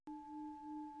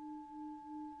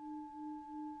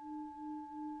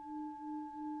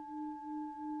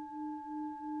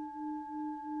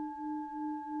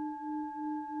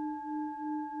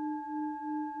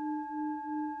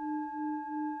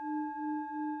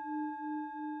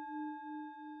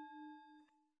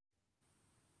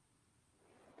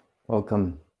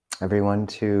Welcome, everyone,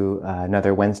 to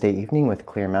another Wednesday evening with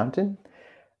Clear Mountain.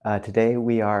 Today,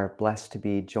 we are blessed to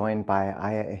be joined by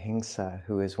Ayyā Ahiṃsā,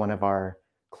 who is one of our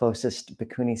closest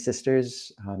Bhikkhuni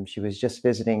sisters. She was just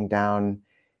visiting down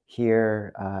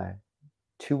here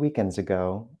 2 weekends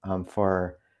ago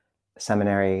for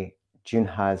seminary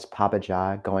Junha's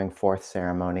Pabaja going forth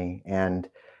ceremony. And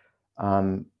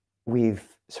we've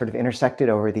sort of intersected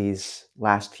over these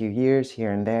last few years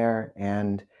here and there.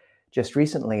 And just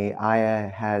recently,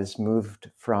 Ayyā has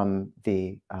moved from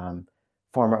the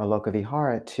former Aloka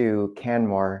Vihara to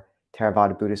Canmore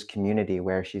Theravada Buddhist Community,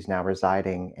 where she's now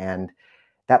residing. And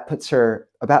that puts her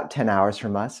about 10 hours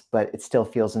from us, but it still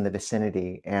feels in the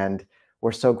vicinity. And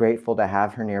we're so grateful to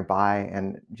have her nearby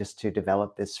and just to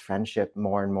develop this friendship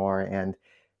more and more. And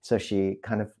so she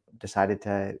kind of decided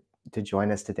to join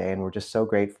us today. And we're just so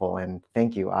grateful. And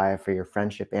thank you, Ayyā, for your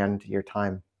friendship and your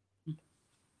time.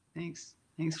 Thanks.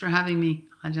 Thanks for having me,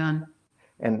 Ajahn.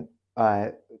 And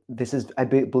this is, I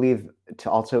believe, to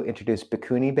also introduce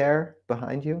Bhikkhuni Bear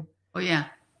behind you. Oh, yeah.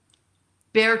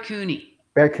 Bear Cooney.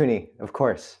 Bear Cooney, of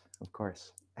course.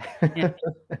 Yeah.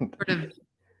 Sort of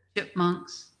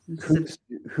chipmunks.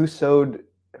 Who sewed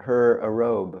her a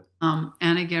robe?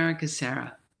 Anagarika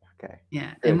Sarah. Okay.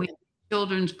 Yeah. Good. And we had a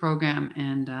children's program,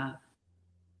 and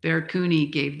Bear Cooney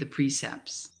gave the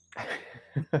precepts.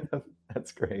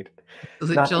 That's great. So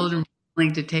the children were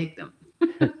willing to take them.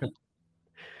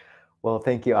 Well,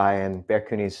 thank you, Ayyā, and Bear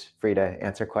Cooney's free to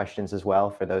answer questions as well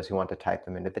for those who want to type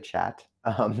them into the chat.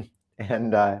 So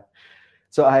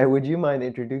Ayyā, would you mind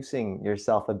introducing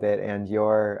yourself a bit and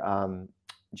your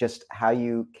just how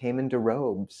you came into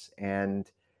robes,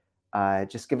 and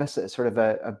just give us a sort of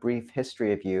a brief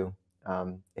history of you,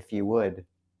 if you would.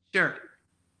 Sure.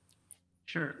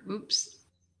 Oops.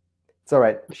 It's all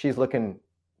right. She's looking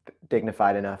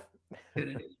dignified enough.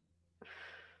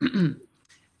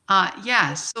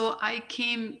 Yeah, so I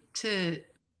came to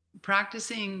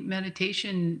practicing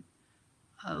meditation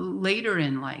later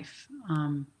in life.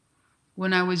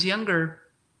 When I was younger,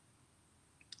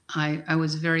 I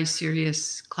was a very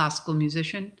serious classical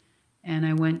musician, and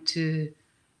I went to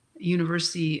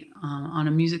university on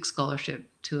a music scholarship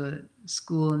to a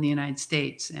school in the United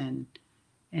States, and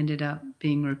ended up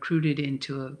being recruited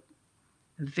into a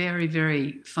very,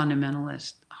 very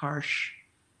fundamentalist, harsh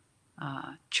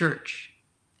church.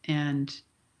 And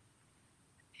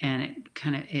it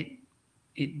kind of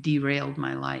it derailed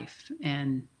my life.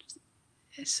 And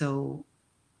so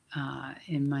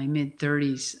in my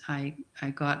mid-30s, I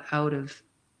got out of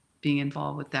being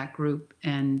involved with that group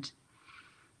and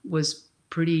was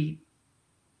pretty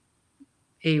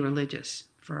a-religious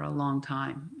for a long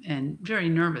time, and very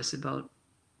nervous about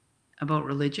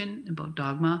religion, about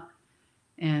dogma.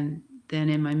 And then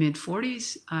in my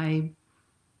mid-40s, I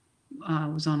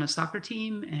was on a soccer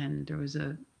team, and there was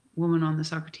a woman on the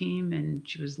soccer team, and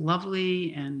she was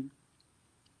lovely. And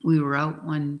we were out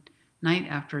one night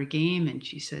after a game, and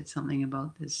she said something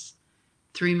about this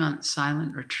 3-month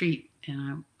silent retreat.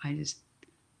 And I just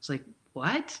was like,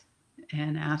 what?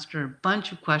 And asked her a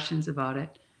bunch of questions about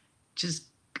it. Just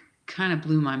kind of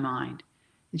blew my mind.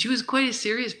 And she was quite a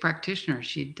serious practitioner.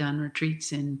 She'd done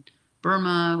retreats in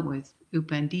Burma with U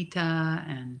Pandita,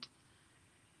 and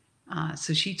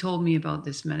so she told me about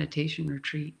this meditation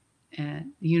retreat at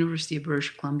the University of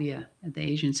British Columbia at the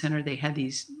Asian Center. They had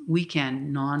these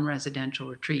weekend non-residential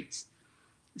retreats.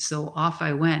 So off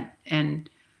I went, and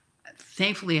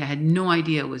thankfully I had no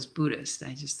idea it was Buddhist.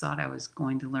 I just thought I was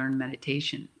going to learn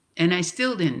meditation. And I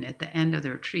still didn't at the end of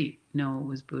the retreat know it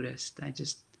was Buddhist.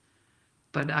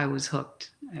 But I was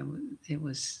hooked. It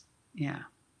was, yeah.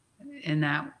 And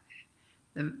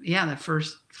the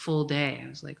first full day, I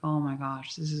was like, oh my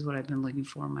gosh, this is what I've been looking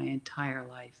for my entire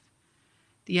life.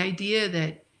 The idea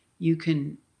that you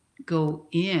can go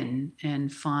in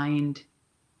and find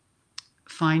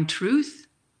truth,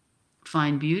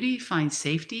 find beauty, find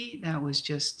safety, that was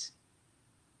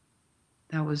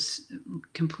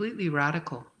completely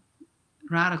radical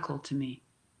to me.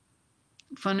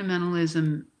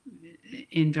 Fundamentalism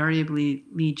invariably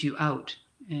leads you out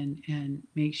and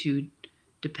makes you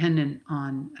dependent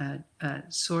on a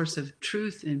source of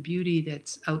truth and beauty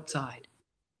that's outside.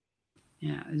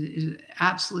 Yeah, it's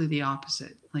absolutely the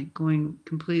opposite, like going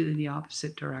completely the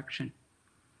opposite direction.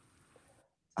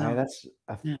 So,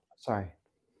 sorry.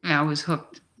 Yeah, I was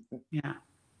hooked. Yeah.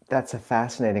 That's a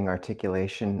fascinating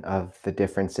articulation of the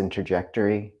difference in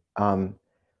trajectory.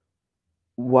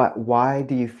 Why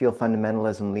do you feel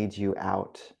fundamentalism leads you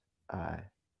out?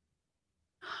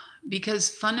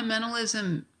 Because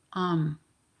fundamentalism,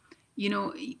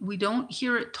 we don't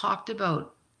hear it talked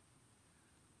about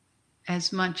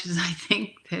as much as I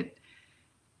think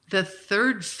the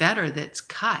third fetter that's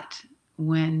cut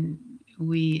when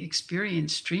we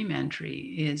experience stream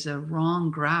entry is a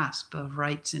wrong grasp of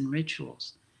rites and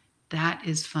rituals. That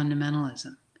is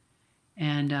fundamentalism.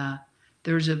 And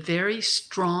there's a very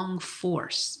strong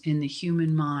force in the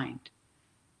human mind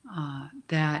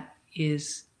that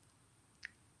is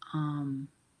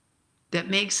that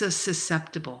makes us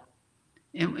susceptible.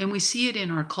 And we see it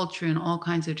in our culture in all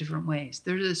kinds of different ways.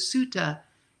 There's a sutta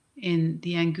in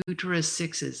the Anguttara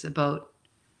Sixes about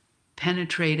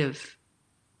penetrative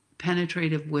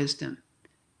wisdom,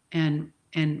 and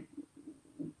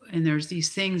there's these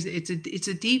things. It's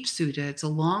a deep sutta. It's a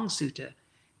long sutta,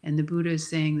 and the Buddha is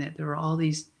saying that there are all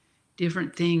these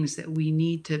different things that we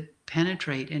need to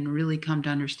penetrate and really come to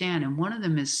understand. And one of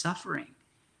them is suffering.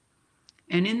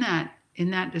 And in that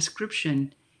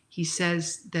description, he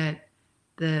says that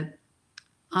the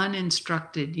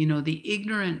uninstructed, the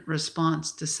ignorant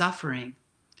response to suffering,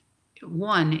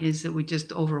 one is that we're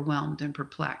just overwhelmed and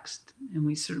perplexed, and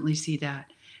we certainly see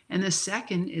that. And the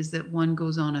second is that one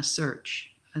goes on a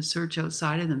search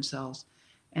outside of themselves,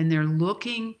 and they're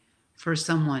looking for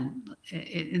someone.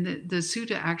 And the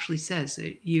sutta actually says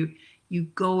that you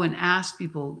go and ask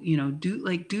people,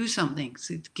 do something.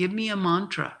 So give me a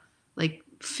mantra, like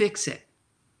fix it.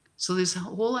 So this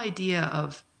whole idea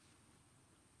of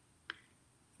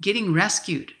getting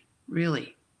rescued,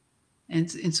 really.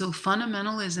 And so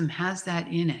fundamentalism has that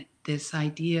in it, this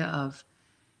idea of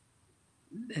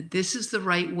that this is the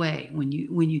right way. When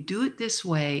you do it this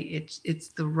way, it's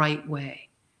the right way.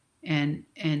 And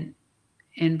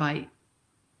by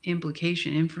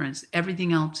implication, inference,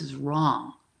 everything else is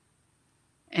wrong.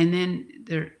 And then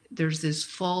there's this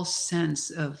false sense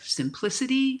of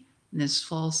simplicity and this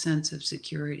false sense of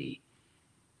security.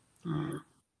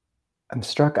 I'm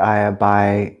struck, Ayyā,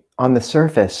 by, on the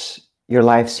surface, your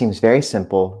life seems very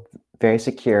simple, very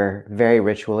secure, very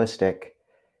ritualistic,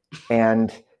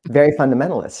 and very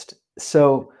fundamentalist.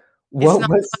 So what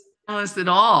was fundamentalist at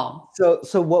all?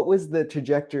 So what was the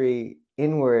trajectory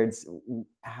inwards?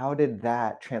 How did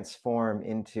that transform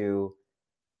into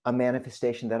a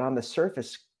manifestation that on the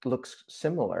surface looks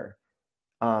similar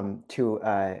to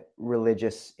a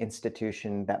religious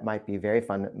institution that might be very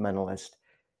fundamentalist?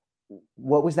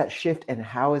 What was that shift, and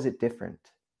how is it different?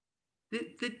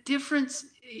 The difference,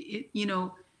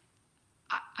 you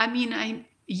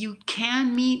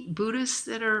can meet Buddhists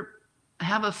that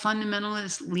have a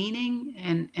fundamentalist leaning,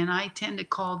 and I tend to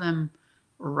call them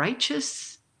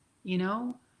righteous,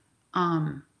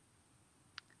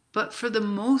 but for the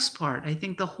most part, I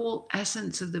think the whole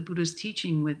essence of the Buddha's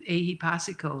teaching with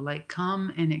Ahiṃsā, like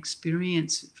come and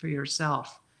experience for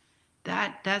yourself,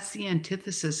 that's the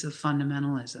antithesis of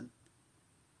fundamentalism.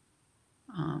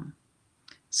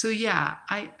 So yeah,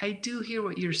 I do hear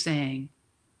what you're saying.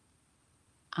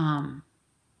 And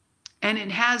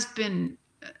it has been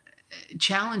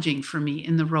challenging for me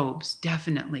in the robes,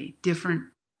 definitely, different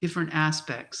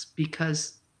aspects,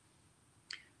 because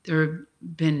there have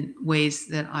been ways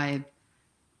that I've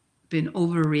been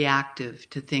overreactive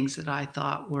to things that I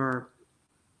thought were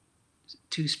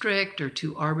too strict or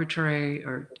too arbitrary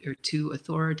or too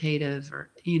authoritative, or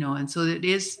and so it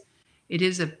is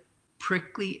a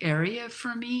prickly area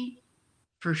for me,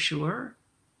 for sure.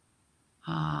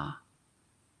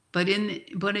 But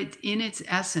it's in its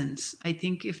essence, I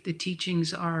think if the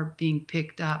teachings are being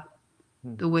picked up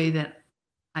the way that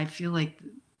I feel like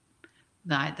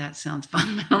that sounds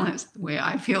fundamentalist, the way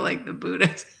I feel like the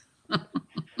Buddhist.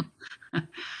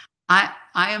 I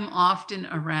am often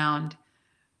around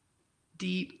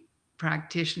deep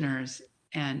practitioners,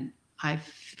 and I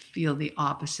feel the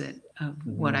opposite of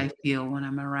what I feel when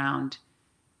I'm around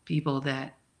people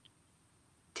that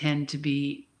tend to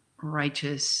be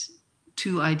righteous,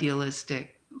 too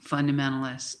idealistic,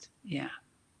 fundamentalist. Yeah.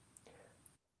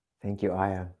 Thank you,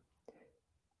 Ayyā.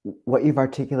 What you've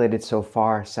articulated so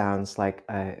far sounds like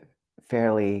a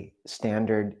fairly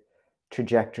standard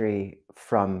trajectory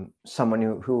from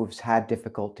someone who's had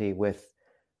difficulty with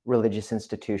religious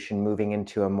institution moving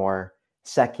into a more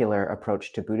secular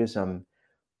approach to Buddhism.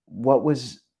 What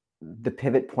was the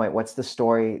pivot point? What's the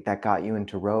story that got you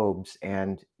into robes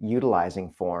and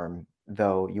utilizing form,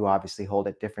 though you obviously hold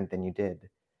it different than you did?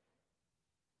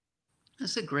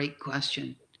 That's a great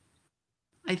question.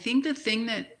 I think the thing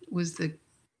that was the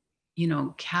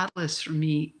catalyst for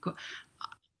me,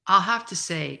 I'll have to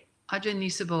say, Ajahn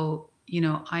Nisabo,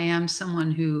 I am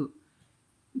someone who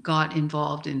got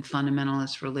involved in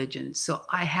fundamentalist religion. So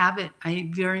I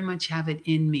very much have it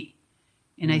in me.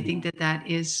 And I think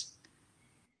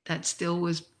that still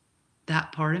was,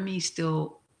 that part of me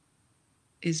still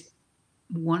is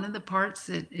one of the parts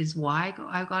that is why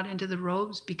I got into the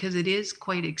robes, because it is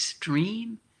quite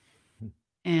extreme.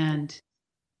 And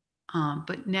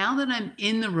but now that I'm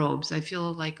in the robes, I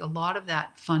feel like a lot of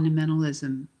that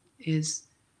fundamentalism is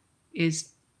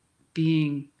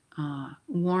being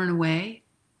worn away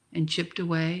and chipped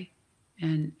away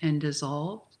and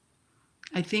dissolved.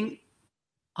 I think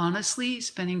honestly,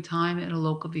 spending time at a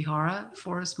local vihara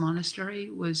forest monastery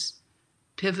was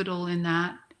pivotal in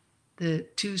that. The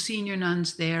two senior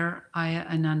nuns there,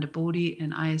 Ayyā Ananda Bodhi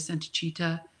and Ayyā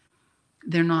Santachita,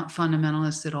 they're not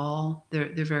fundamentalists at all. They're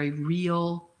very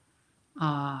real.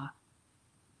 They're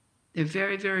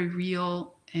very, very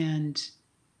real, and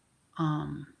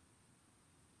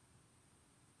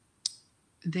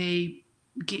they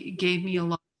gave me a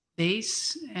lot of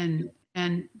space, and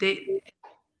they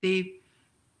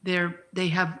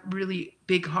have really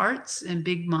big hearts and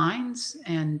big minds,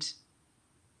 and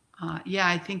yeah,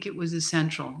 I think it was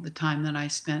essential, the time that I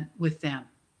spent with them.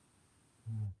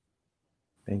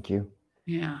 Thank you.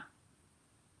 Yeah.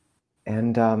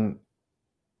 And I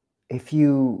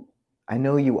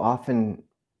know you often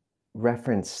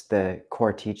reference the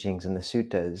core teachings and the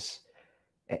suttas,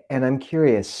 and I'm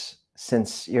curious,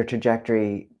 since your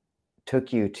trajectory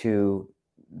took you to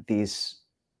these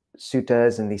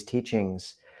suttas and these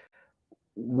teachings,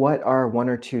 what are one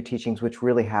or two teachings which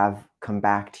really have come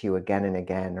back to you again and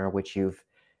again, or which you've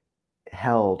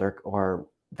held or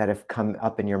that have come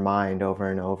up in your mind over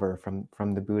and over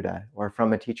from the Buddha or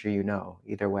from a teacher you know,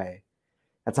 either way?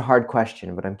 That's a hard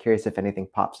question, but I'm curious if anything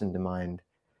pops into mind.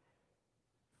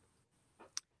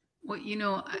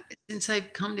 Well, since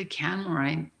I've come to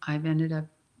Canmore, I've ended up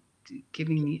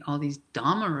giving me all these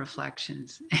Dhamma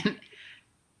reflections. And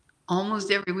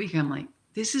almost every week I'm like,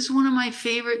 this is one of my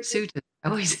favorite suttas. I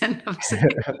always end up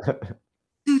saying,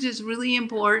 sutta is really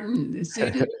important. The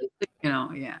sutta,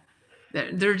 yeah.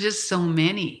 There are just so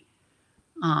many.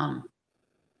 But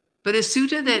a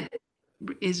sutta that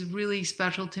is really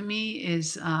special to me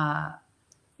is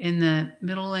in the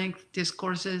middle length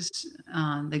discourses,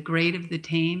 the Grade of the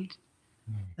Tamed,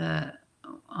 the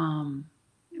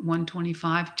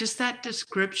 125. Just that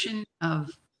description of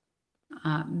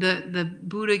the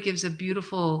Buddha gives a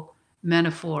beautiful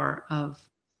metaphor of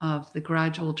the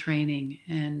gradual training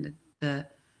and the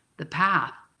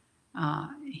path.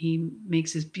 He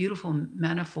makes this beautiful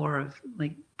metaphor of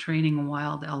like training a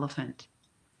wild elephant,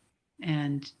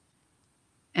 and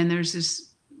there's this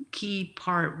key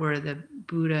part where the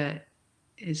Buddha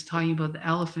is talking about the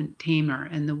elephant tamer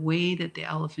and the way that the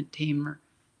elephant tamer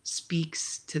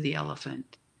speaks to the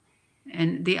elephant.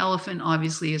 And the elephant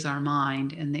obviously is our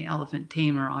mind, and the elephant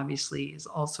tamer obviously is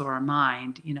also our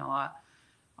mind,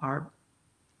 our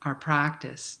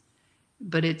practice.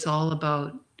 But it's all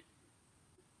about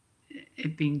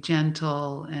it being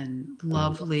gentle and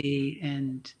lovely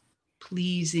and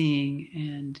pleasing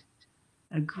and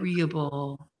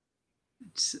agreeable.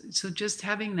 So just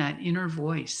having that inner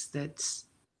voice that's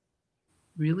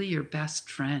really your best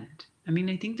friend. I mean,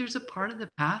 I think there's a part of the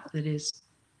path that is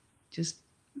just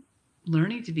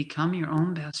learning to become your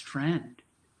own best friend.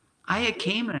 Ayyā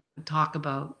Ahiṃsā would talk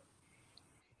about,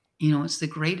 it's the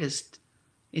greatest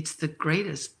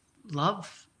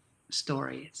love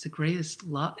story. It's the greatest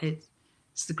love.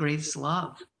 It's the greatest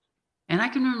love. And I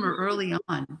can remember early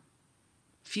on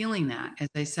feeling that as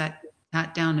I sat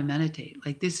down to meditate,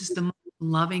 like this is the most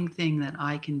loving thing that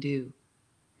I can do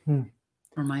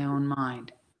for my own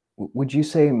mind. Would you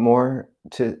speak more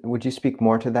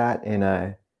to that in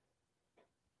a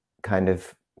kind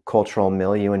of cultural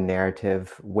milieu and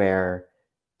narrative where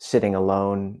sitting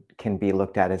alone can be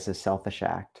looked at as a selfish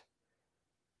act?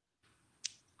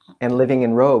 And living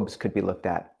in robes could be looked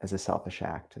at as a selfish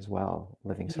act as well,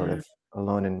 living sort of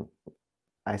alone and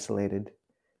isolated.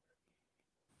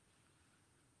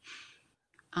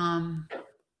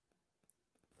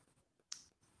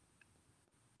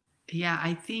 Yeah,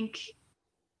 I think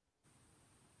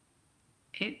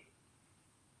it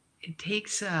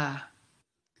takes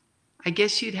I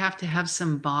guess you'd have to have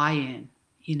some buy-in,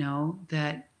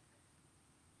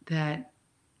 that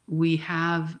we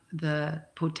have the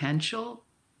potential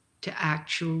to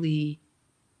actually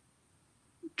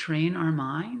train our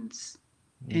minds.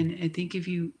 And I think if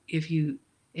you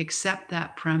accept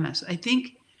that premise, I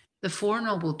think the Four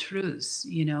Noble Truths,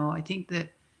 I think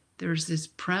that there's this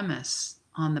premise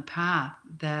on the path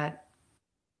that,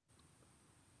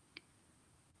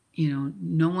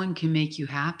 no one can make you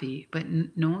happy, but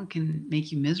no one can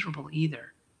make you miserable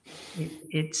either.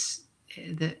 It's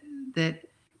that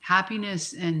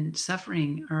happiness and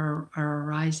suffering are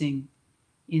arising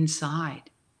inside.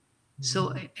 Mm-hmm.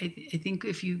 So I think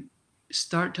if you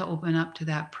start to open up to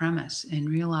that premise and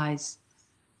realize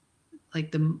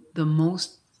like the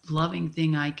most loving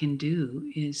thing I can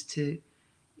do is to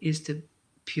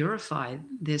purify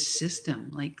this system,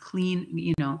 like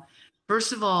clean,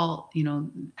 first of all,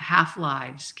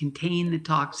 half-lives contain the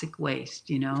toxic waste,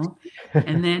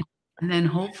 and then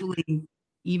hopefully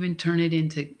even turn it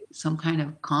into some kind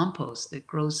of compost that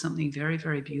grows something very,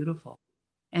 very beautiful.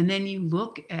 And then you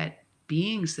look at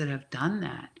beings that have done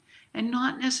that, and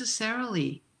not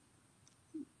necessarily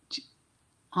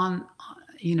on,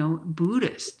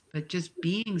 Buddhist, but just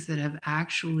beings that have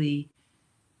actually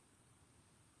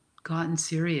gotten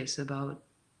serious about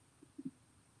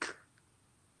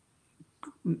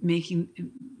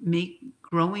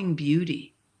growing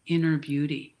beauty, inner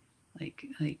beauty.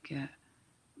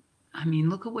 I mean,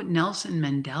 look at what Nelson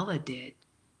Mandela did,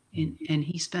 and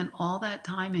he spent all that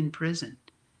time in prison.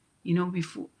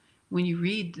 Before, when you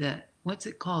read what's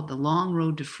it called, The Long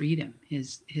Road to Freedom,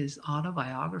 his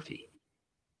autobiography.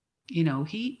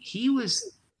 He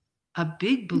was a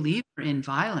big believer in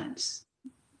violence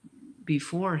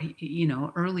before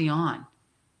early on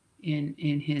in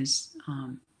his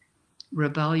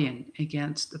rebellion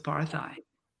against apartheid.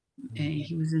 And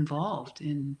he was involved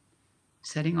in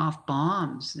setting off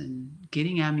bombs and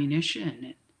getting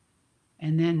ammunition.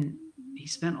 And then he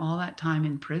spent all that time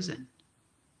in prison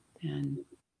and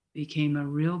became a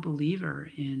real believer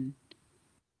in,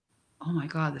 oh my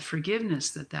God, the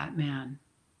forgiveness that man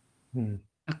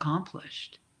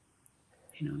accomplished.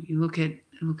 You look at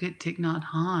Thich Nhat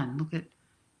Hanh, look at,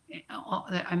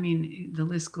 I mean, the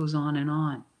list goes on and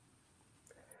on.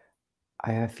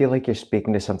 I feel like you're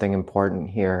speaking to something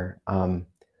important here.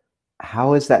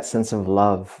 How has that sense of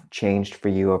love changed for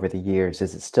you over the years?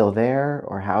 Is it still there,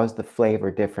 or how is the flavor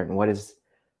different? What has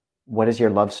your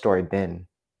love story been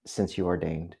since you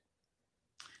ordained?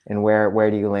 And where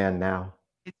do you land now?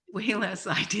 It's way less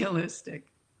idealistic.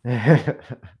 the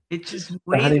It's just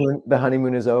way.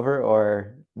 honeymoon is over,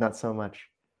 or not so much?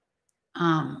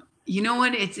 You know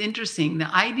what? It's interesting. The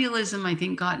idealism, I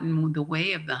think, got in the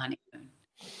way of the honeymoon.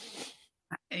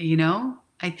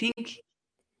 I think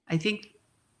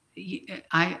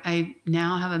I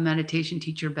now have a meditation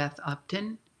teacher, Beth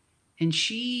Upton, and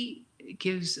she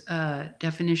gives a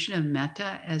definition of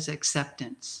metta as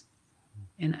acceptance.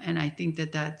 And I think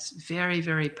that's very,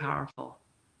 very powerful.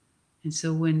 And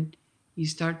so when you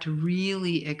start to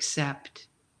really accept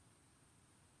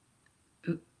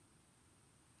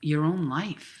your own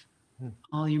life,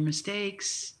 all your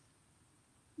mistakes,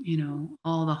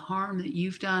 all the harm that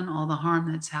you've done, all the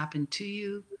harm that's happened to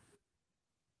you,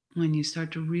 when you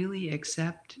start to really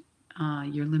accept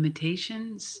your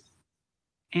limitations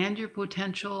and your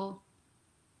potential,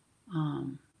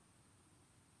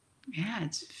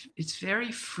 it's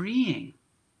very freeing.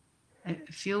 I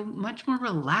feel much more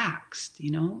relaxed,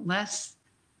 less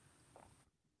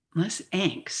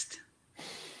angst.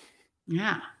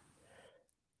 Yeah.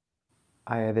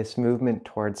 This movement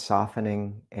towards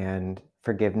softening and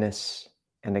forgiveness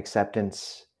and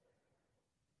acceptance,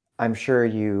 I'm sure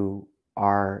you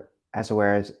are as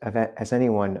aware as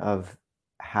anyone of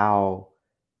how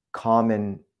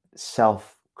common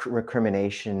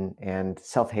self-recrimination and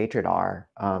self-hatred are.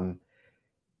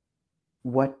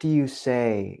 What do you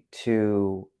say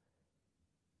to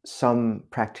some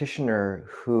practitioner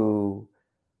who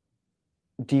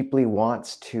deeply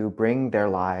wants to bring their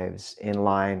lives in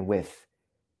line with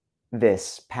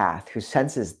this path, who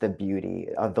senses the beauty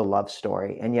of the love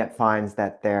story, and yet finds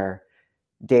that their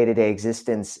day-to-day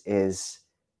existence is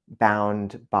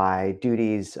bound by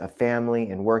duties of family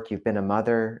and work? You've been a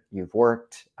mother, you've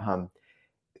worked,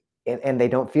 and they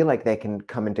don't feel like they can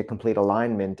come into complete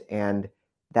alignment. And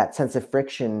that sense of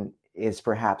friction is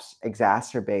perhaps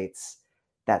exacerbates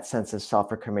that sense of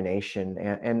self-recrimination.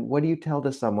 And what do you tell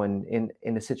to someone in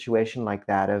a situation like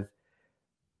that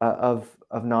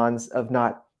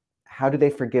how do they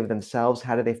forgive themselves?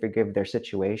 How do they forgive their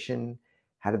situation?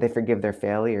 How do they forgive their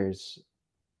failures?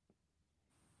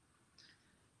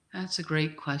 That's a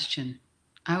great question.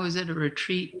 I was at a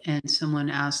retreat and someone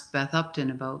asked Beth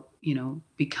Upton about,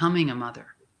 becoming a mother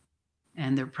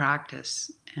and their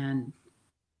practice. And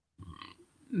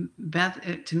Beth,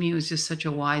 to me, it was just such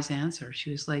a wise answer.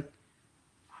 She was like,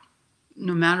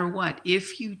 no matter what,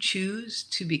 if you choose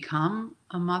to become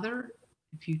a mother,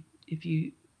 if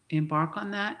you embark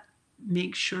on that,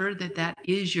 make sure that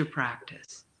is your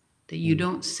practice, that you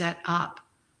don't set up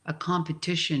a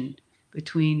competition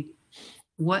between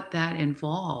what that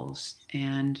involves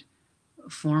and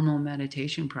formal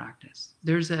meditation practice.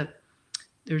 There's a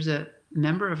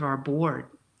member of our board,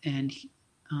 and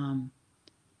I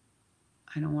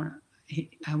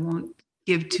won't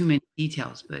give too many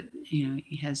details, but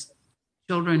he has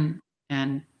children,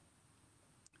 and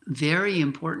very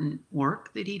important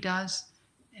work that he does,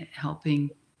 helping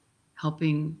a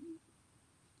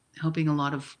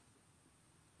lot of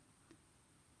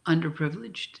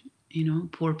underprivileged,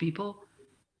 poor people.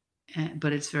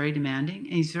 But it's very demanding,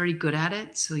 and he's very good at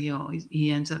it. So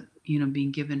he ends up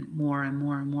being given more and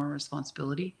more and more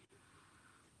responsibility.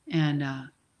 And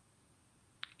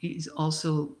he's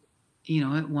also,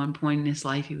 at one point in his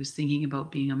life, he was thinking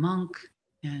about being a monk.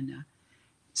 And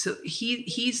so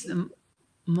he's the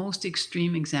most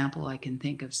extreme example I can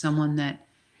think of, someone that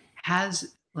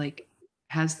has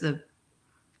the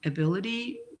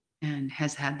ability and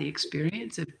has had the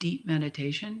experience of deep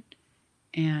meditation,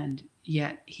 and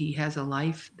yet he has a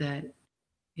life that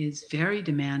is very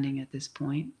demanding at this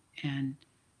point, and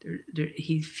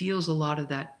he feels a lot of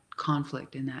that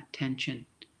conflict and that tension.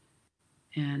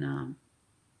 And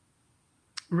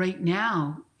right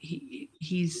now,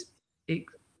 he's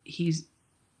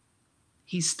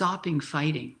stopping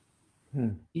fighting.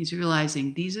 He's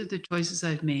realizing these are the choices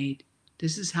I've made.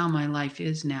 This is how my life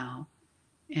is now.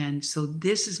 And so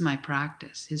this is my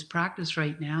practice. His practice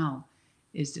right now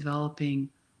is developing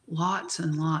lots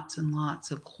and lots and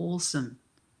lots of wholesome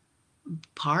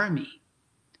parami.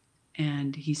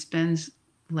 And he spends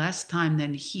less time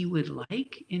than he would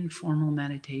like in formal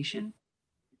meditation.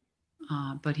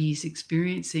 But he's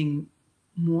experiencing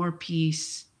more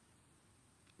peace,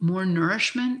 more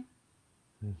nourishment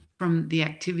from the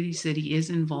activities that he is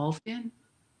involved in,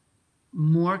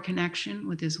 more connection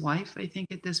with his wife, I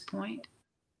think, at this point.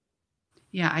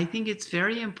 Yeah, I think it's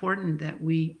very important that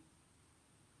we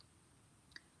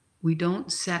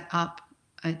don't set up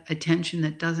a tension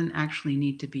that doesn't actually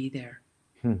need to be there.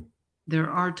 There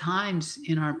are times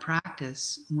in our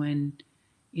practice when,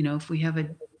 if we have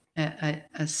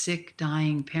a sick,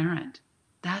 dying parent,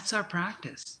 that's our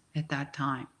practice at that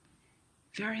time.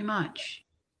 Very much.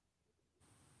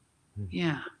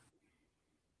 Yeah.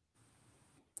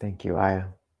 Thank you, Ayyā.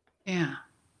 Yeah.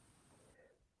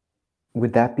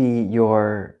 Would that be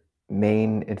your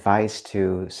main advice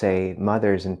to, say,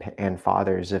 mothers and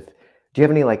fathers? Do you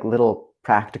have any little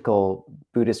practical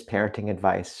Buddhist parenting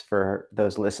advice for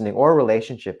those listening, or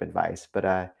relationship advice?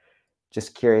 But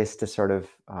just curious to sort of,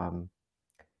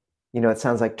 it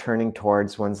sounds like turning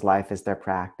towards one's life as their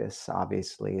practice,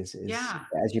 obviously, is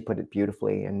as you put it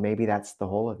beautifully, and maybe that's the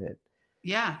whole of it.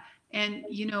 Yeah, and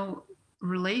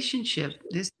relationship.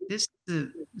 This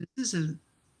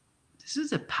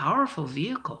is a powerful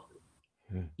vehicle.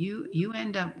 You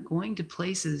end up going to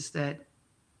places that,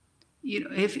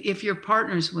 if your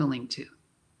partner's willing to,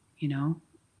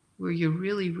 where you're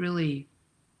really, really,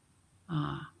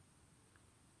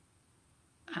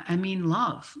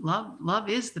 love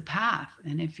is the path.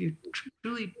 And if you're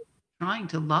truly trying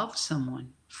to love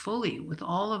someone fully with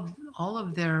all of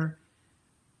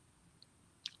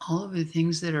the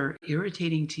things that are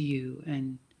irritating to you,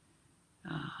 and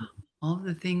all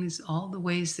the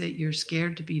ways that you're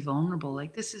scared to be vulnerable,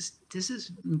 this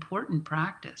is important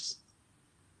practice.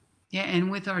 Yeah, and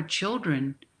with our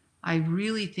children, I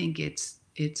really think it's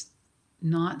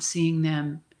not seeing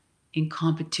them in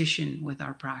competition with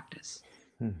our practice,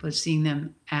 but seeing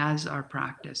them as our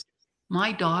practice.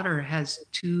 My daughter has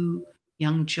 2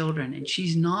 young children, and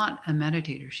she's not a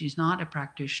meditator. She's not a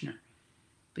practitioner,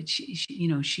 but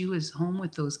she was home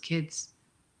with those kids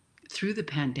through the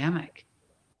pandemic.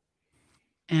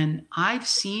 And I've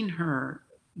seen her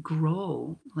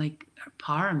grow like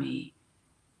parami.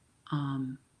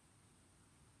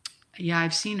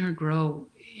 I've seen her grow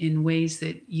in ways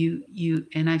that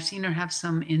and I've seen her have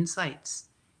some insights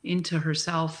into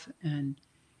herself and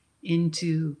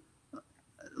into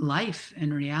life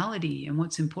and reality and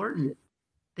what's important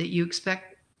that you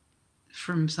expect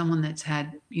from someone that's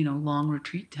had, long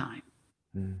retreat time.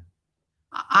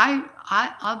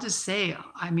 I'll just say,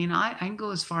 I can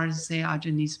go as far as to say,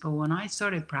 Ajahn Nispa, when I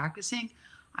started practicing,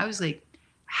 I was like,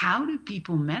 how do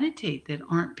people meditate that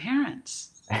aren't parents?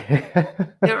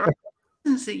 There are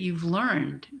lessons that you've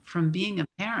learned from being a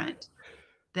parent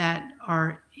that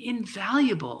are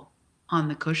invaluable on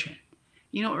the cushion.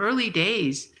 Early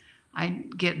days,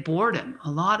 I'd get boredom,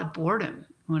 a lot of boredom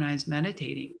when I was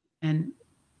meditating. And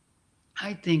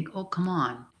I'd think, oh, come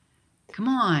on.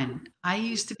 I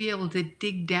used to be able to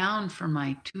dig down for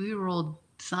my 2-year-old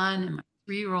son and my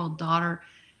 3-year-old daughter.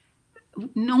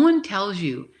 No one tells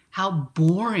you how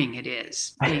boring it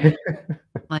is being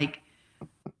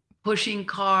pushing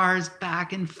cars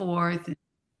back and forth and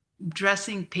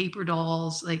dressing paper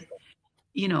dolls,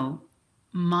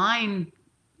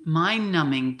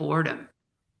 mind-numbing boredom.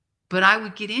 But I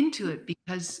would get into it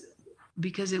because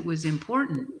it was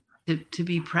important to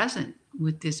be present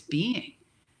with this being.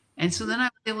 And so then I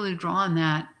was able to draw on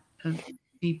that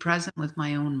be present with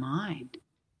my own mind.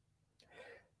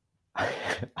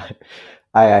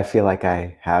 I feel like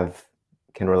I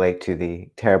can relate to the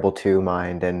terrible two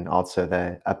mind and also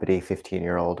the uppity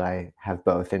 15-year-old. I have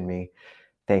both in me.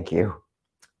 Thank you.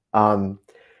 One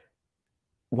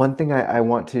thing I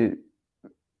want to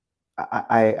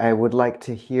I would like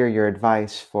to hear your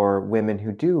advice for women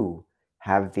who do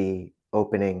have the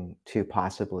opening to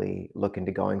possibly look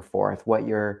into going forth, what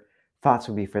your thoughts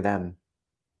would be for them.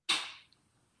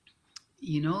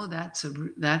 You know, that's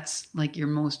like your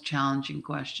most challenging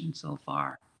question so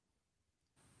far.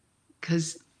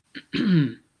 Because,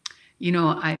 you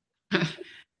know,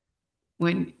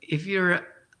 if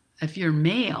you're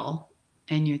male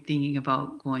and you're thinking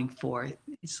about going forth,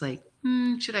 it's like,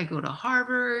 should I go to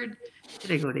Harvard?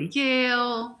 Should I go to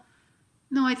Yale?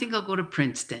 No, I think I'll go to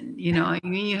Princeton. You know, I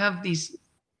mean, you have these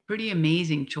pretty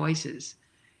amazing choices.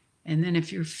 And then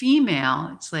if you're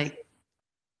female, it's like,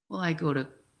 will I go to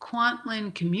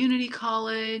Kwantlen Community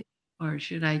College, or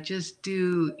should I just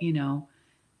do,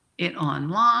 it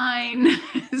online?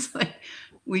 It's like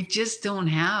we just don't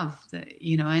have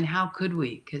and how could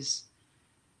we? Because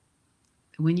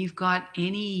when you've got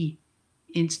any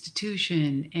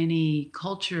institution, any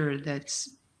culture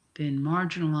that's been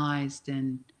marginalized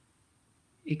and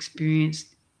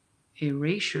experienced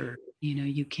erasure,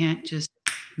 you can't just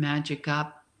magic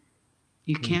up.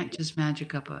 You can't just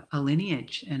magic up a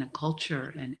lineage and a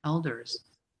culture and elders.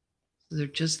 They're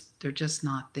just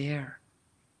not there.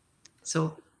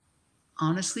 So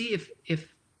honestly,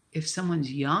 if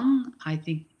someone's young, I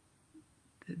think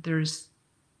that there's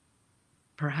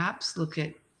perhaps look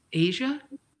at Asia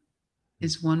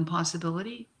is one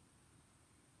possibility.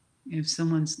 If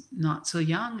someone's not so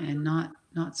young and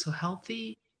not so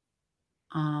healthy,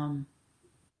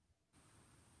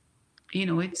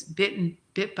 it's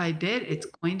bit by bit, it's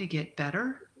going to get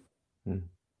better.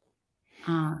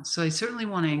 So I certainly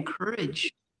want to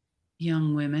encourage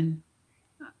young women,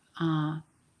 and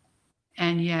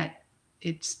yet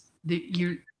as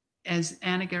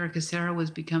Anagarika Sarah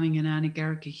was becoming an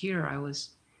Anagarika here, I was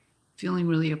feeling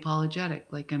really apologetic.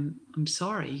 Like I'm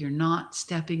sorry, you're not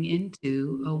stepping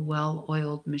into a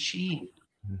well-oiled machine.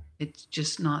 It's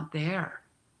just not there.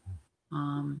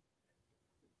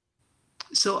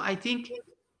 So I think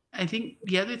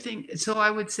the other thing, so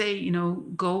I would say,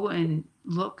 go and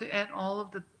look at all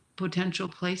of the potential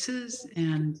places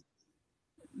and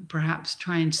perhaps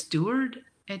try and steward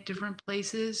at different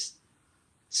places.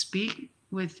 Speak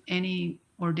with any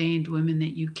ordained women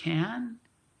that you can,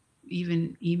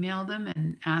 even email them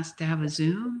and ask to have a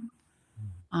Zoom.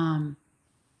 And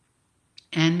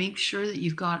make sure that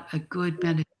you've got a good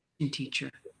meditation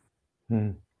teacher.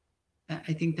 I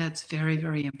think that's very,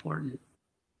 very important.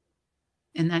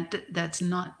 And that's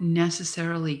not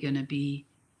necessarily going to be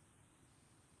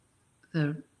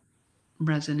the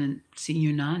resident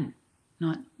senior nun.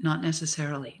 Not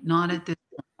necessarily. Not at this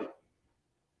point.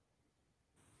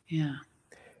 Yeah.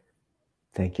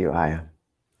 Thank you, Ayyā.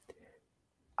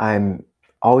 I've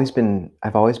always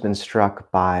been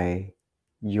struck by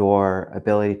your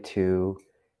ability to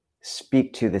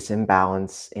speak to this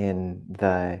imbalance in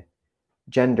the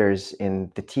genders in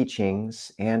the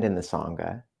teachings and in the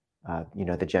Sangha.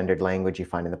 The gendered language you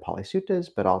find in the Pali Suttas,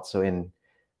 but also in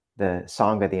the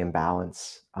Sangha, the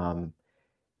imbalance,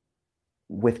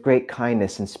 with great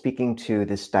kindness, and speaking to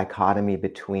this dichotomy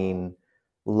between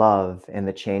love and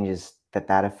the changes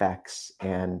that affects,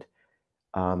 and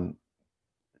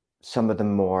some of the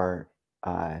more,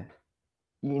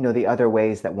 the other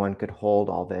ways that one could hold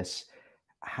all this.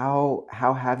 How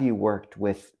have you worked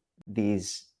with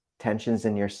these tensions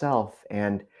in yourself,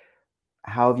 and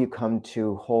how have you come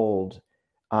to hold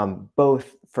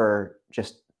both for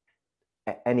just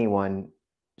anyone,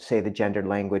 say the gendered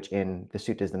language in the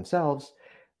suttas themselves,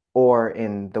 or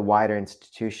in the wider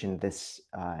institution, this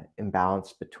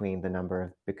imbalance between the number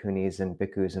of bhikkhunis and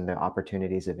bhikkhus and the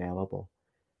opportunities available?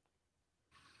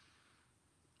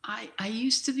 I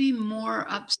used to be more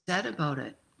upset about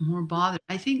it, more bothered.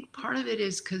 I think part of it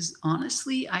is because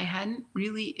honestly, I hadn't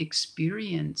really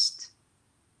experienced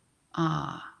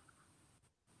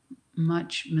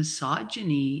much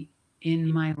misogyny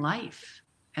in my life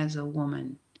as a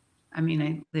woman. I mean,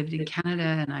 I lived in Canada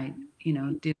and I,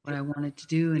 did what I wanted to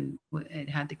do and it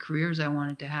had the careers I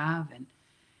wanted to have.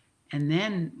 And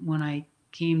then when I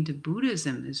came to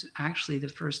Buddhism is actually the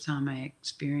first time I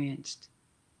experienced,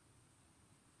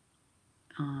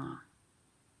 I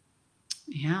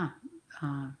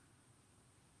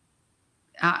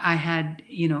had,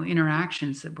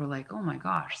 interactions that were like, oh my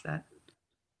gosh, that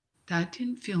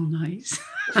didn't feel nice.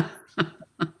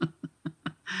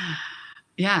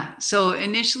 Yeah. So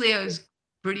initially I was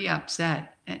pretty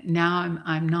upset. Now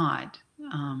I'm not,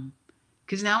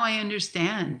 because now I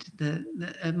understand the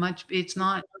much. It's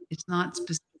not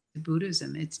specific to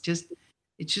Buddhism. It's just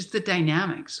the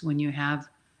dynamics when you have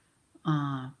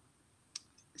uh,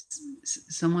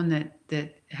 someone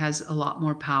that has a lot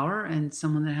more power and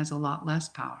someone that has a lot less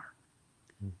power.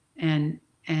 Mm.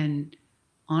 And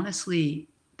honestly,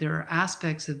 there are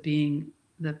aspects of being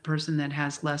the person that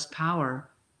has less power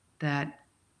that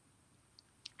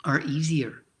are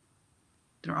easier.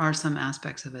 There are some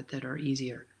aspects of it that are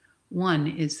easier. One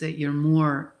is that you're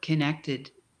more connected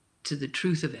to the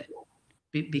truth of it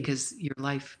because your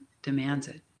life demands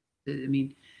it. I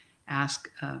mean, ask,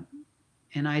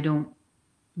 and I don't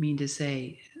mean to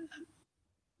say,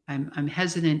 I'm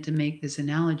hesitant to make this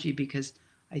analogy because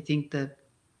I think the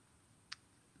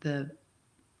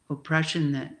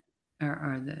oppression that,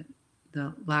 or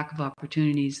the lack of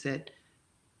opportunities that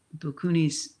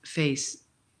bhikkhunis face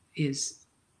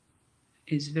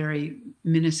is very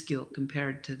minuscule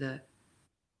compared to the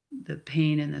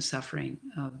pain and the suffering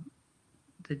of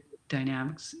the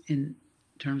dynamics in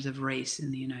terms of race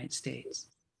in the United States.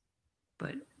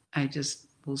 But I just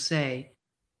will say,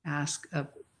 ask a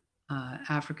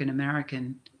African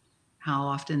American how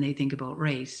often they think about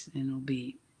race, and it'll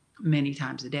be many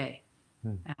times a day.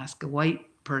 Ask a white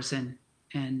person,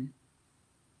 and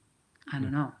I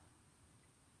don't know.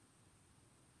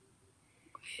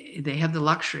 They have the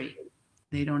luxury.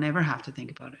 They don't ever have to think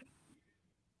about it.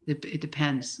 It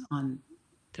depends on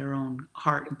their own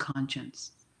heart and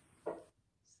conscience.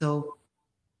 So,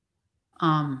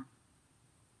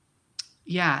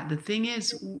 yeah, the thing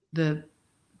is, the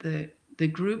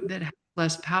group that has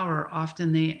less power,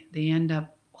 often they end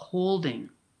up holding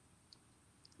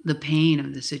the pain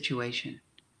of the situation,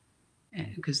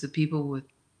 because the people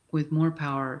with more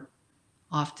power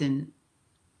often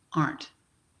aren't.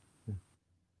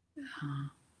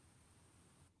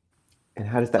 And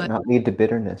how does that not lead to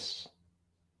bitterness?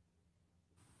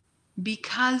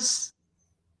 Because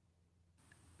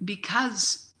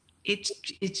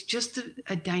it's just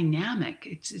a dynamic.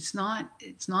 It's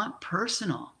not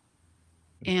personal,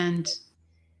 and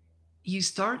you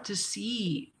start to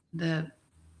see the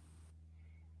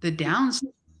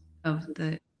downside of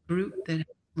the group that has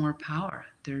more power.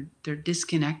 They're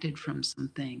disconnected from some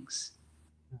things,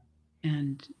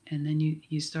 and then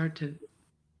you start to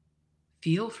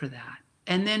feel for that.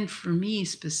 And then for me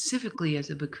specifically as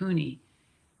a bhikkhuni,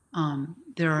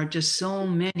 there are just so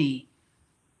many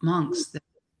monks that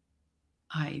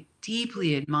I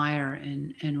deeply admire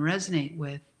and resonate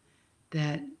with,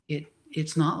 that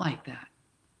it's not like that.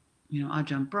 You know,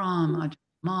 Ajahn Brahm, Ajahn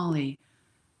Mali,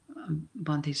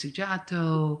 Bhante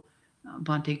Sujato,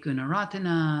 Bhante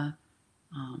Gunaratana,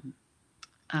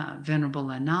 Venerable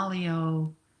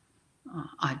Analayo,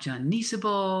 Ajahn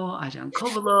Nisabo, Ajahn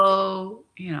Kovalo,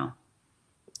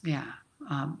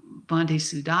 Bhante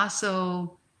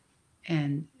Sudaso.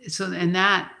 And so, and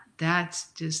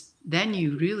that's just, then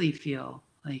you really feel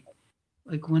like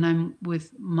when I'm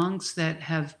with monks that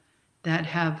have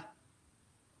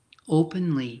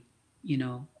openly,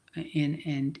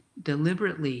 and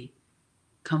deliberately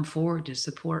come forward to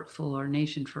support full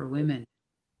ordination for women.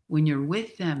 When you're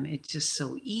with them, it's just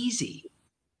so easy.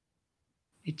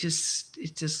 It's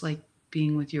just like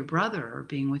being with your brother or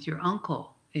being with your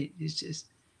uncle. It's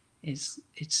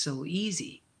so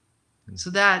easy. So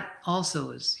that also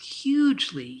is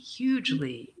hugely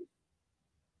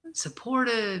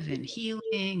supportive and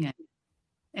healing,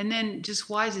 and then just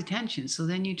wise attention. So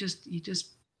then you just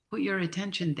put your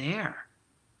attention there.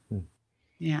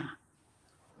 Yeah.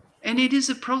 And it is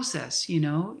a process,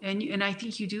 and I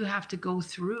think you do have to go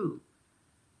through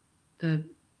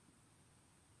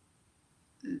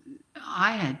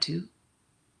I had to.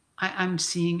 I'm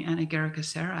seeing Anagarika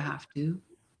Sarah have to.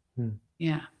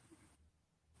 Yeah.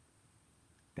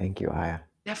 Thank you, Ayyā.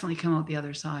 Definitely come out the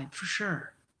other side, for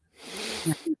sure.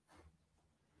 Yeah.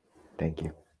 Thank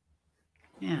you.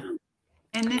 Yeah.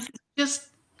 And this is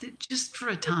just for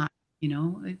a time,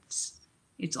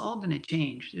 it's all going to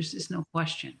change. There's just no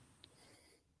question.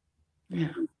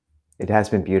 Yeah. It has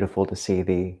been beautiful to see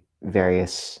the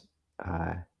various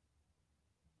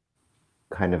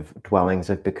kind of dwellings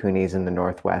of bhikkhunis in the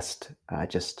Northwest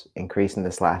just increase in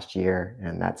this last year,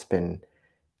 and that's been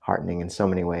heartening in so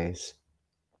many ways.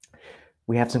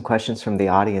 We have some questions from the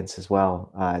audience as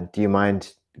well. Do you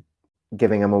mind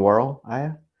giving them a whirl,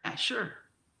 Ayyā? Yeah, sure.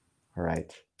 All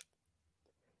right.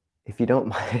 If you don't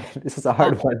mind, this is a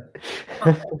hard one.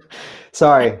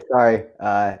 Sorry.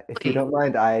 If you don't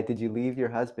mind, Ayyā, did you leave your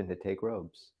husband to take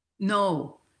robes?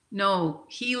 No.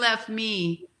 He left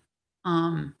me.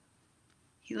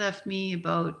 He left me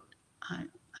about, I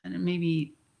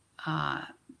maybe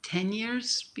 10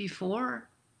 years before.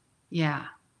 Yeah.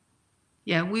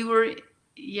 Yeah, we were,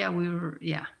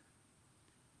 yeah.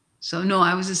 So no,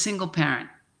 I was a single parent.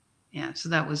 Yeah, so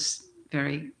that was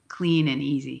very clean and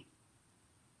easy.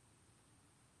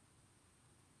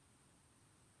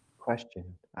 Question.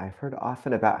 I've heard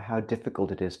often about how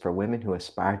difficult it is for women who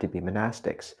aspire to be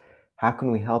monastics. How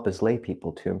can we help as lay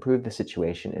people to improve the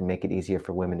situation and make it easier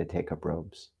for women to take up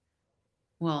robes?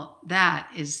 Well, that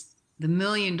is the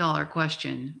 $1,000,000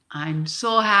 question. I'm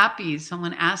so happy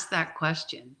someone asked that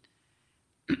question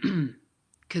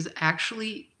because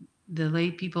actually the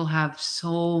lay people have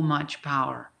so much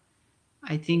power.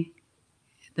 I think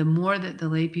the more that the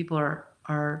lay people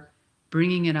are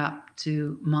bringing it up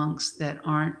to monks that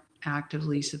aren't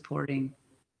actively supporting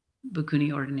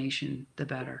bhikkhuni ordination, the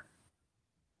better.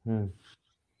 Hmm.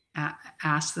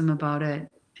 Ask them about it,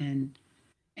 and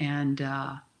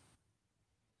uh,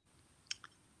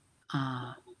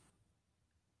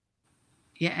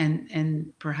 yeah,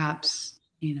 and perhaps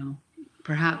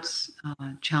perhaps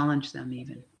challenge them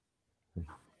even.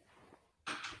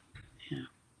 Yeah.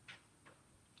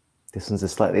 This one's a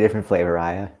slightly different flavor,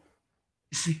 Aya.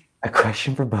 A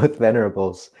question for both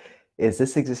venerables. Is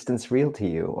this existence real to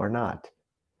you or not?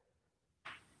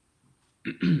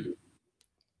 I'm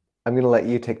going to let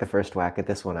you take the first whack at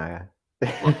this one, Aya.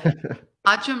 Well,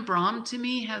 Ajahn Brahm to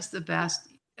me has the best.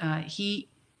 He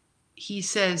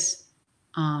says,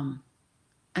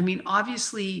 I mean,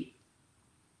 obviously,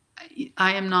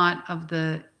 I am not of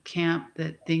the camp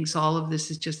that thinks all of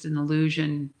this is just an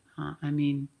illusion. I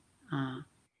mean,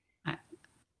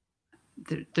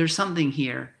 there's something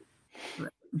here.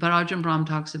 But Ajahn Brahm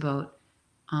talks about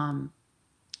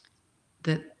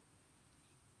that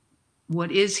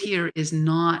what is here is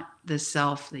not the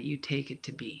self that you take it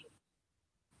to be.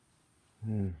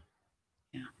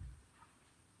 Yeah.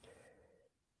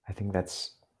 I think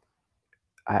that's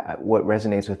what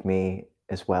resonates with me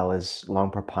as well as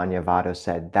Longpa Panyavado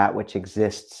said, that which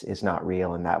exists is not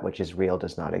real and that which is real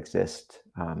does not exist.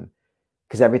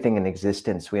 Because everything in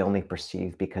existence we only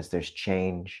perceive because there's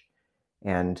change.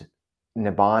 And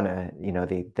nibbana,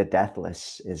 the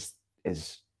deathless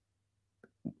is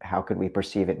how could we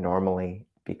perceive it normally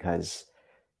because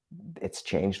it's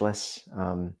changeless.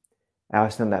 I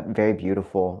always found that very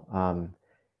beautiful.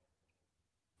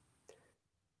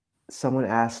 Someone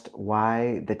asked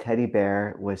why the teddy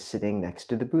bear was sitting next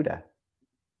to the Buddha.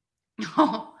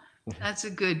 Oh,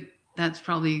 that's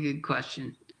probably a good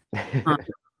question. I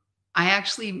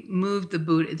actually moved the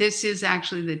Buddha. This is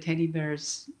actually the teddy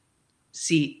bear's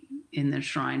seat in the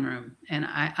shrine room. And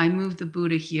I moved the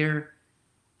Buddha here.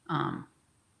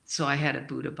 So I had a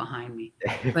Buddha behind me.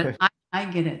 But I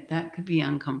get it. That could be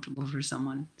uncomfortable for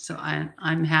someone. So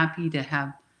I'm happy to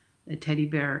have the teddy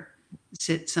bear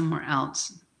sit somewhere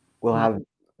else. We'll Well, have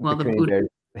the Bhikkhuni Buddha.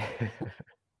 bears.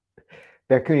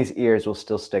 Bhikkhuni's ears will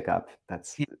still stick up.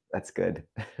 That's Yeah. good.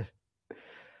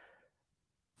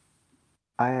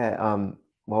 While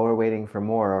we're waiting for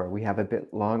more, or we have a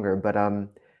bit longer, but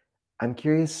I'm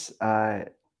curious. Gosh,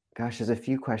 there's a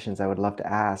few questions I would love to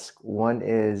ask. One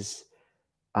is,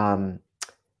 um,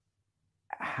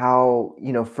 how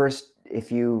first,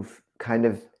 if you've kind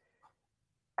of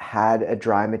had a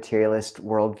dry materialist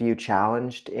worldview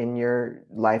challenged in your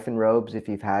life in robes, if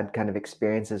you've had kind of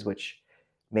experiences which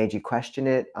made you question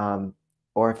it,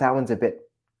 or if that one's a bit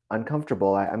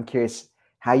uncomfortable, I'm curious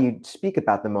how you speak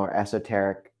about the more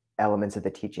esoteric elements of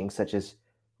the teaching, such as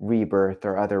rebirth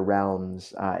or other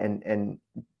realms, and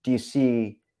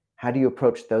how do you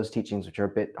approach those teachings which are a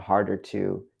bit harder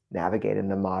to navigate in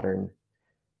the modern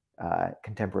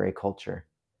contemporary culture?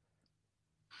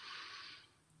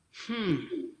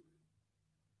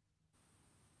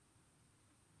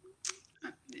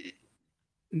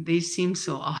 They seem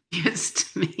so obvious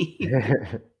to me.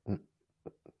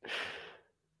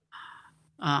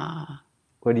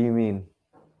 What do you mean?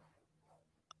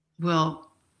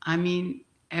 Well, I mean,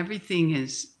 everything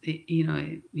is, I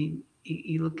mean,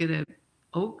 you look at a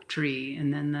oak tree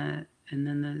and then the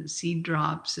seed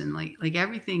drops and like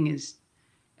everything is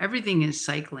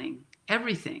cycling.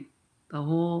 Everything. The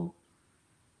whole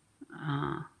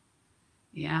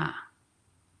yeah.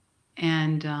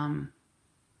 And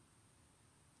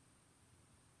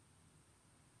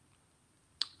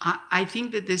I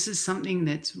think that this is something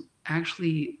that's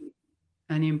actually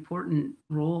an important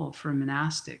role for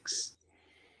monastics.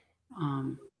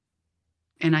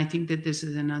 And I think that this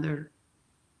is another,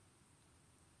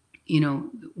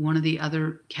 one of the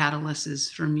other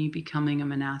catalysts for me becoming a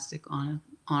monastic,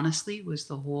 honestly, was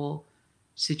the whole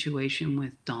situation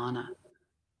with Donna.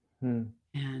 Hmm.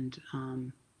 And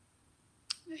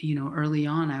early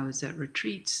on I was at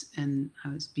retreats and I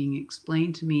was being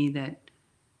explained to me that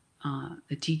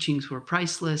the teachings were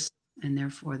priceless and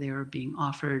therefore they were being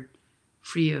offered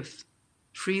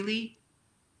freely,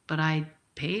 but I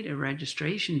paid a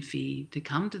registration fee to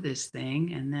come to this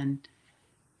thing, and then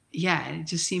it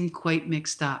just seemed quite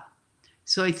mixed up.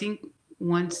 So I think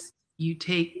once you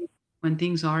take, when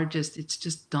things are just, it's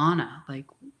just dana, like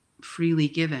freely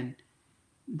given,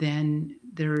 then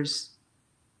there's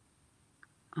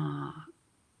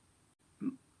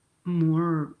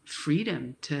more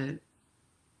freedom to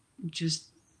just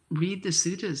read the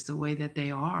suttas the way that they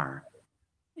are.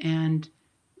 And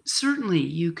certainly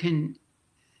you can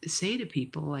say to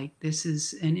people, like, this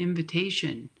is an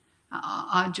invitation.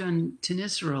 Ajahn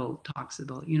Tanisaro talks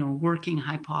about, working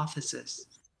hypothesis.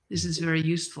 This is very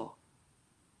useful,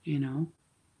 and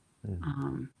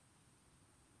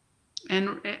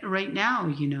right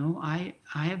now, I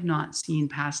have not seen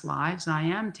past lives. I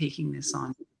am taking this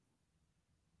on.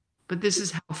 But this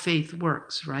is how faith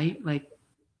works, right? Like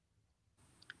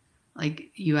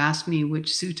you asked me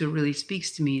which sutta really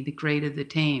speaks to me, the great of the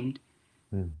tamed.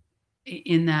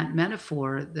 In that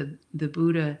metaphor, the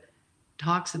Buddha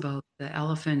talks about the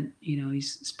elephant,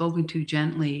 he's spoken to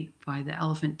gently by the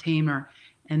elephant tamer,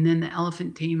 and then the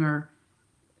elephant tamer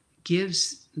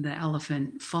gives the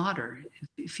elephant fodder,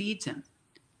 feeds him,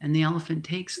 and the elephant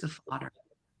takes the fodder,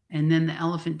 and then the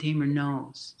elephant tamer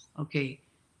knows, okay,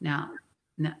 now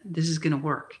this is going to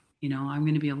work. I'm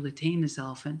going to be able to tame this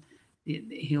elephant.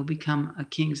 He'll become a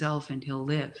king's elephant. He'll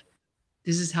live.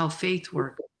 This is how faith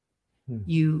works.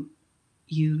 You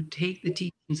take the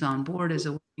teachings on board as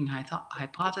a working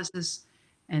hypothesis,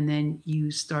 and then you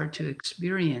start to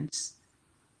experience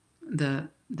the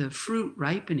fruit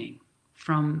ripening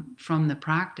from the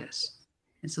practice.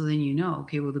 And so then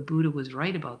okay, well, the Buddha was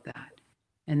right about that.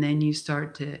 And then you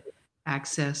start to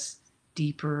access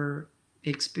deeper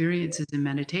experiences in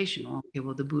meditation. Okay,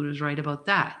 well, the Buddha's right about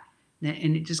that.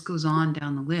 And it just goes on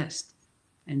down the list.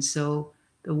 And so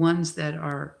the ones that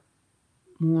are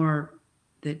more,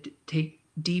 that take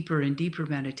deeper and deeper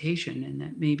meditation, and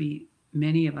that maybe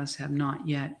many of us have not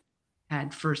yet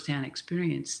had firsthand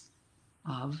experience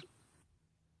of,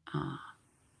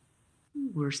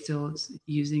 we're still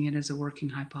using it as a working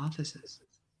hypothesis.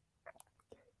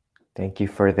 Thank you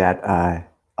for that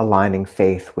aligning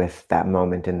faith with that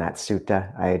moment in that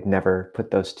sutta. I had never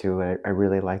put those two. I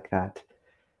really like that.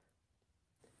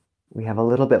 We have a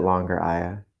little bit longer,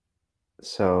 Ayyā.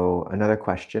 So another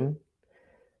question.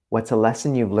 What's a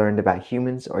lesson you've learned about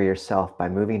humans or yourself by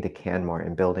moving to Canmore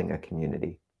and building a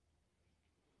community?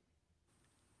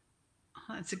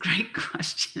 Oh, that's a great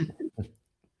question.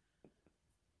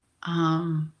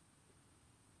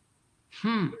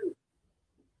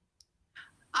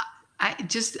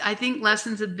 I think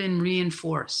lessons have been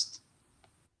reinforced.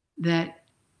 That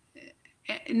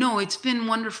no, it's been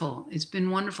wonderful. It's been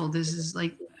wonderful. This is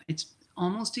it's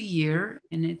almost a year,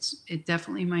 and it's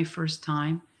definitely my first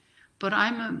time. But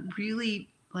I'm a really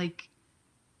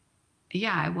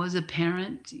I was a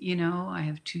parent. I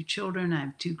have 2 children. I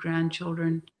have 2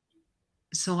 grandchildren.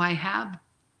 So I have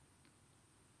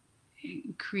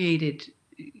created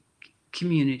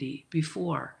community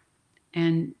before,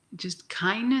 and just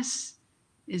kindness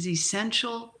is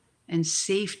essential, and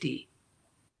safety.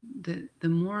 The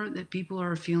more that people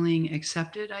are feeling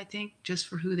accepted, I think, just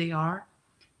for who they are,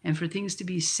 and for things to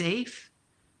be safe,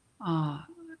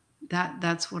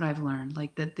 that's what I've learned.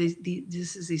 That this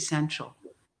is essential.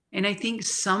 And I think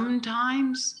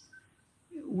sometimes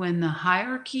when the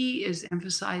hierarchy is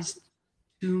emphasized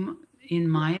in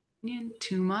my opinion,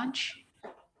 too much,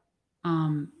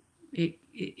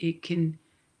 it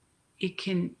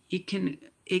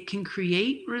can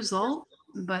create results,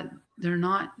 but they're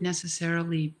not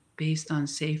necessarily based on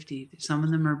safety. Some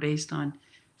of them are based on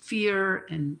fear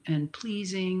and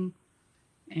pleasing.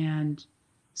 And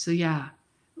so,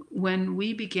 when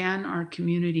we began our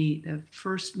community, the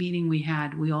first meeting we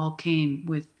had, we all came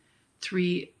with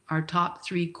our top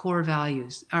 3 core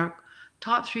values. Our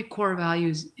top 3 core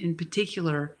values in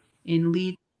particular in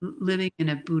living in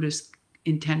a Buddhist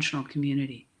intentional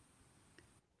community.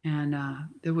 And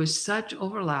there was such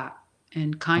overlap,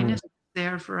 and kindness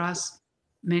there for us,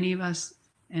 many of us,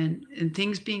 and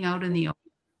things being out in the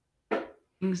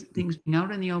open, things being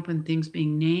out in the open, things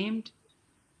being named,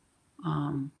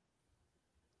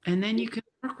 and then you can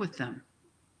work with them.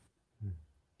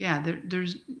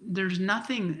 There's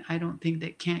nothing, I don't think,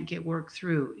 that can't get worked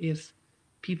through if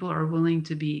people are willing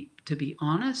to be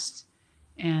honest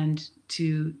and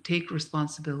to take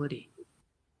responsibility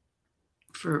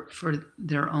for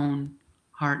their own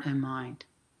heart and mind.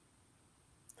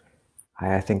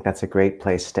 I think that's a great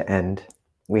place to end.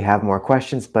 we have more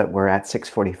questions, but we're at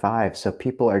 6:45, so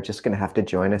people are just going to have to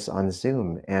join us on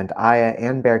Zoom. And Ayyā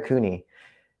and Bear Cooney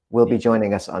will be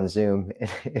joining us on Zoom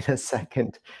in a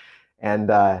second. And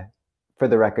for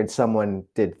the record, someone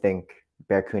did think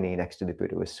Bear Cooney next to the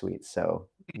Buddha was sweet, so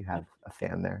you have a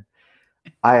fan there.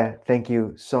 Ayyā, thank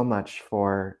you so much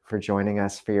for joining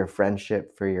us, for your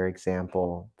friendship, for your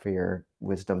example, for your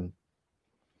wisdom.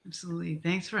 Absolutely.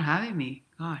 Thanks for having me.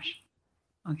 Gosh.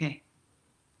 Okay.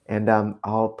 And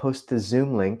I'll post the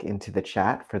Zoom link into the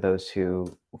chat for those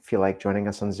who feel like joining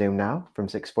us on Zoom now from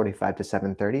 6:45 to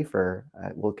 7:30 for,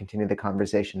 we'll continue the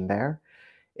conversation there.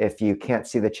 If you can't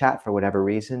see the chat for whatever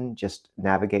reason, just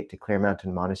navigate to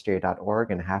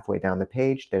clearmountainmonastery.org, and halfway down the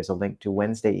page, there's a link to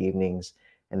Wednesday evenings,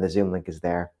 and the Zoom link is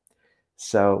there.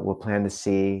 So we'll plan to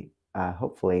see,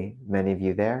 hopefully, many of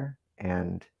you there.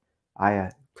 And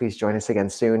Ayyā, please join us again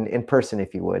soon in person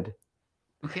if you would.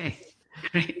 Okay.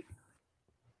 Great.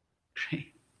 Great.